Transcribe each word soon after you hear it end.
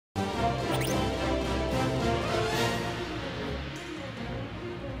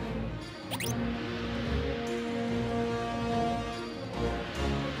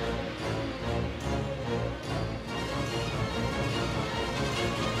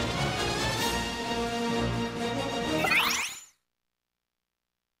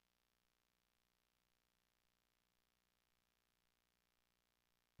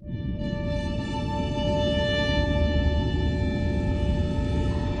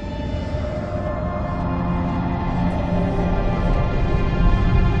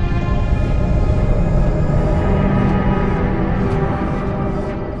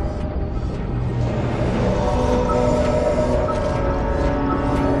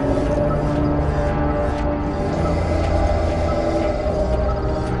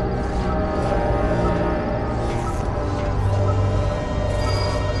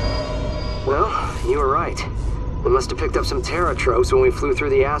picked up some Terra tropes when we flew through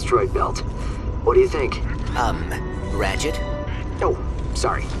the asteroid belt. What do you think? Ratchet? Oh,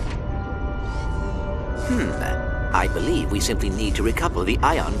 sorry. I believe we simply need to recouple the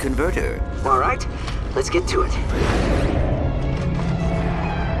ion converter. All right, let's get to it.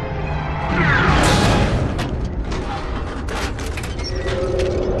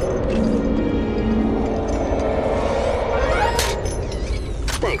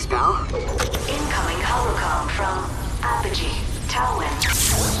 Thanks, pal. Incoming holocom from Apogee, Talwyn.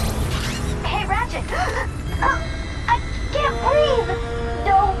 Hey, Ratchet! I can't breathe!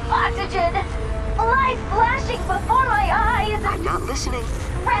 No oxygen! Light flashing before my eyes! I'm not listening.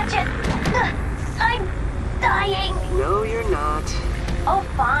 Ratchet! I'm dying! No, you're not. Oh,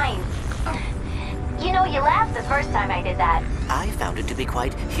 fine. You know, you laughed the first time I did that. I found it to be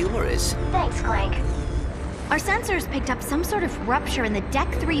quite humorous. Thanks, Clank. Our sensors picked up some sort of rupture in the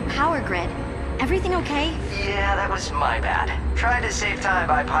Deck 3 power grid. Everything okay? Yeah, that was my bad. Tried to save time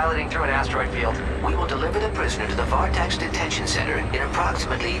by piloting through an asteroid field. We will deliver the prisoner to the Vartax Detention Center in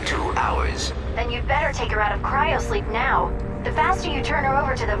approximately 2 hours. Then you'd better take her out of cryosleep now. The faster you turn her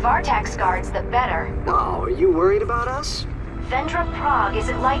over to the Vartax guards, the better. Oh, are you worried about us? Vendra Prog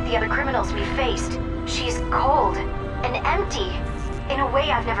isn't like the other criminals we faced. She's cold and empty in a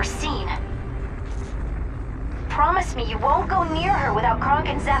way I've never seen. Promise me you won't go near her without Clank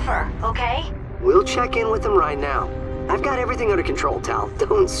and Zephyr, okay? We'll check in with them right now. I've got everything under control, Tal.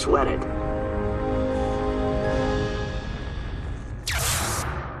 Don't sweat it.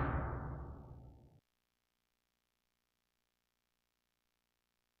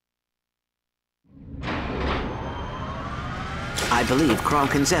 I believe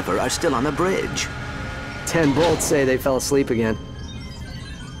Clank and Zephyr are still on the bridge. 10 bolts say they fell asleep again.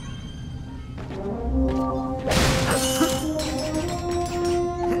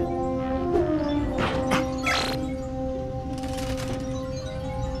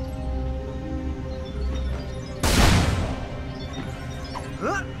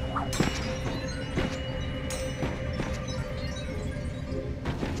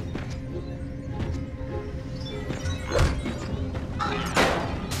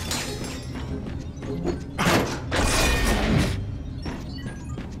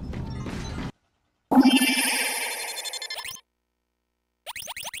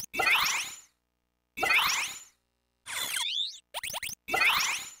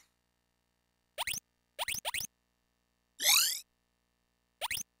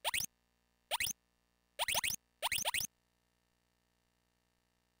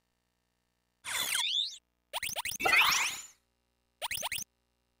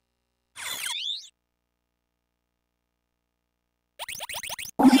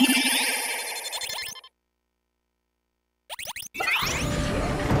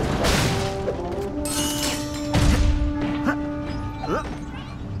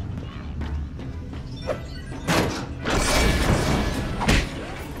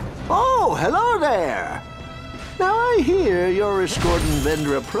 Oh, hello there. Now I hear you're escorting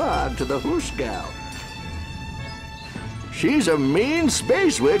Vendra Prog to the Hooskow. She's a mean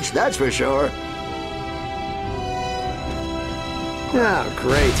space witch, that's for sure. Oh,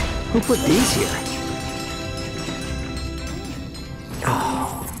 great. Who put these here?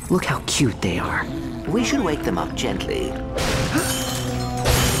 Oh, look how cute they are. We should wake them up gently.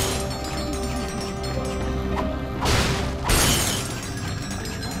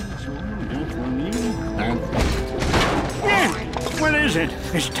 What is it?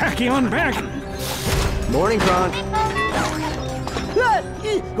 Is Tachyon back? Morning, Clank.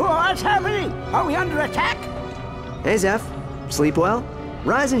 What's happening? Are we under attack? Hey, Zeph. Sleep well?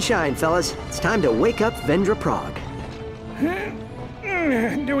 Rise and shine, fellas. It's time to wake up Vendra Prog.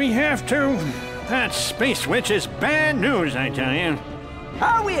 Do we have to? That space witch is bad news, I tell you.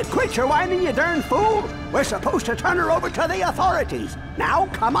 Are we quit your whining, you darn fool? We're supposed to turn her over to the authorities. Now,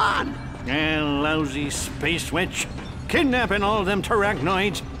 come on. Lousy space witch. Kidnapping all them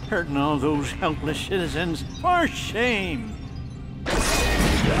terracnoids, hurting all those helpless citizens. For shame.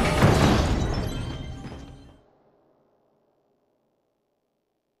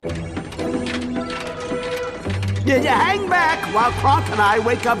 Did you hang back while Clank and I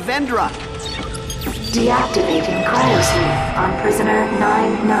wake up Vendra? Deactivating cryosleep on prisoner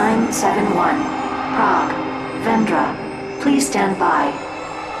 9971. Prog. Vendra. Please stand by.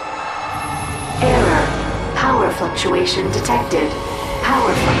 Error. Power fluctuation detected.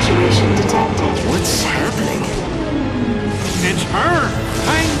 Power fluctuation detected. What's happening? It's her!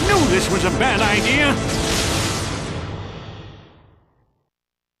 I knew this was a bad idea!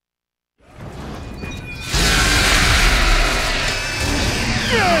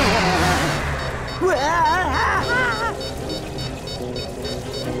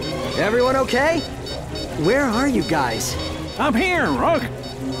 Everyone okay? Where are you guys? Up here, Rook.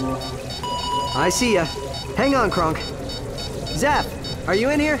 I see ya. Hang on, Kronk. Zap, are you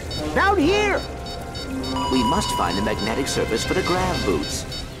in here? Down here! We must find the magnetic surface for the grav boots.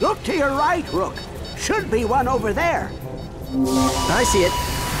 Look to your right, Rook. Should be one over there. I see it.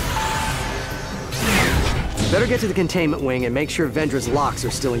 Better get to the containment wing and make sure Vendra's locks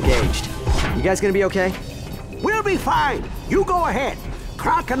are still engaged. You guys gonna be okay? We'll be fine. You go ahead.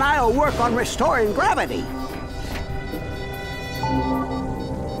 Kronk and I'll work on restoring gravity.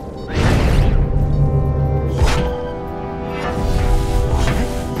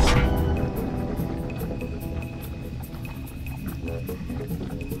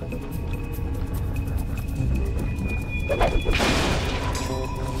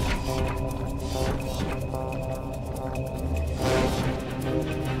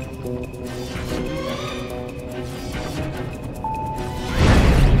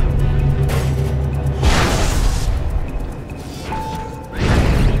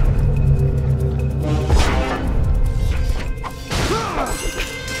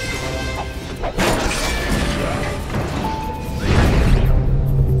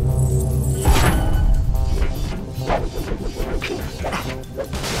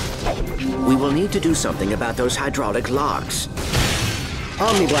 To do something about those hydraulic locks.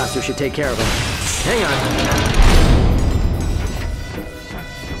 Omni Blaster should take care of them. Hang on.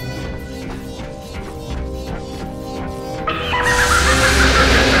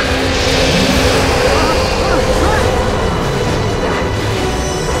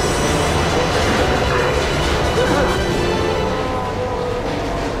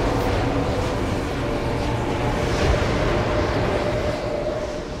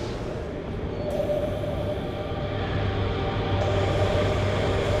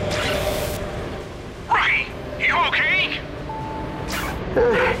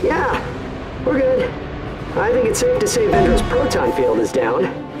 Yeah, we're good. I think it's safe to say Vendra's proton field is down.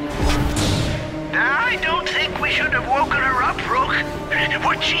 I don't think we should have woken her up, Rook.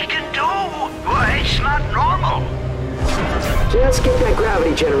 What she can do, well, it's not normal. Just get that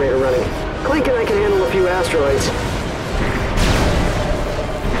gravity generator running. Clank and I can handle a few asteroids.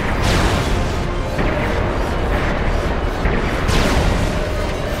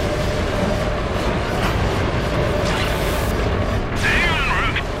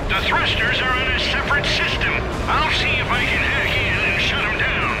 Thrusters are in a separate system. I'll see if I can hack in and shut them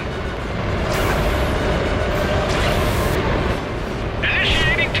down.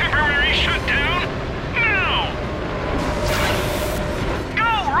 Initiating temporary shutdown now!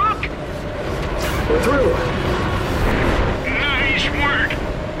 Go, Rook! We're through. Nice work.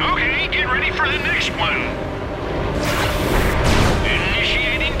 Okay, get ready for the next one.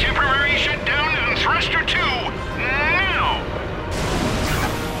 Initiating temporary shutdown on Thruster 2 now!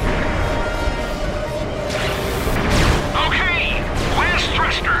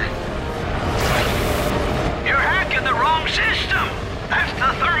 Thruster. You're hacking the wrong system. That's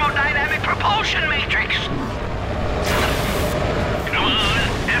the thermodynamic propulsion matrix. Come on,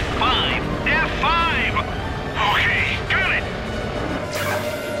 F5. F5. Okay, got it.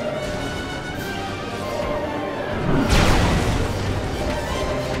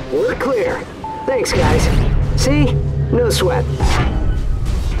 We're clear. Thanks, guys. See? No sweat.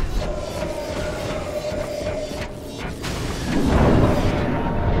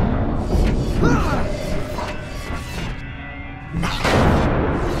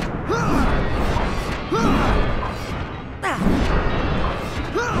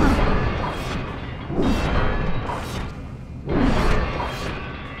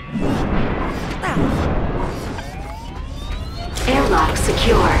 Airlock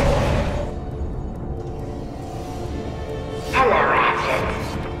secure. Hello,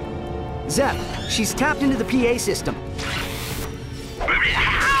 Ratchet. Zep, she's tapped into the PA system.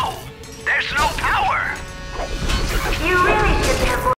 How? There's no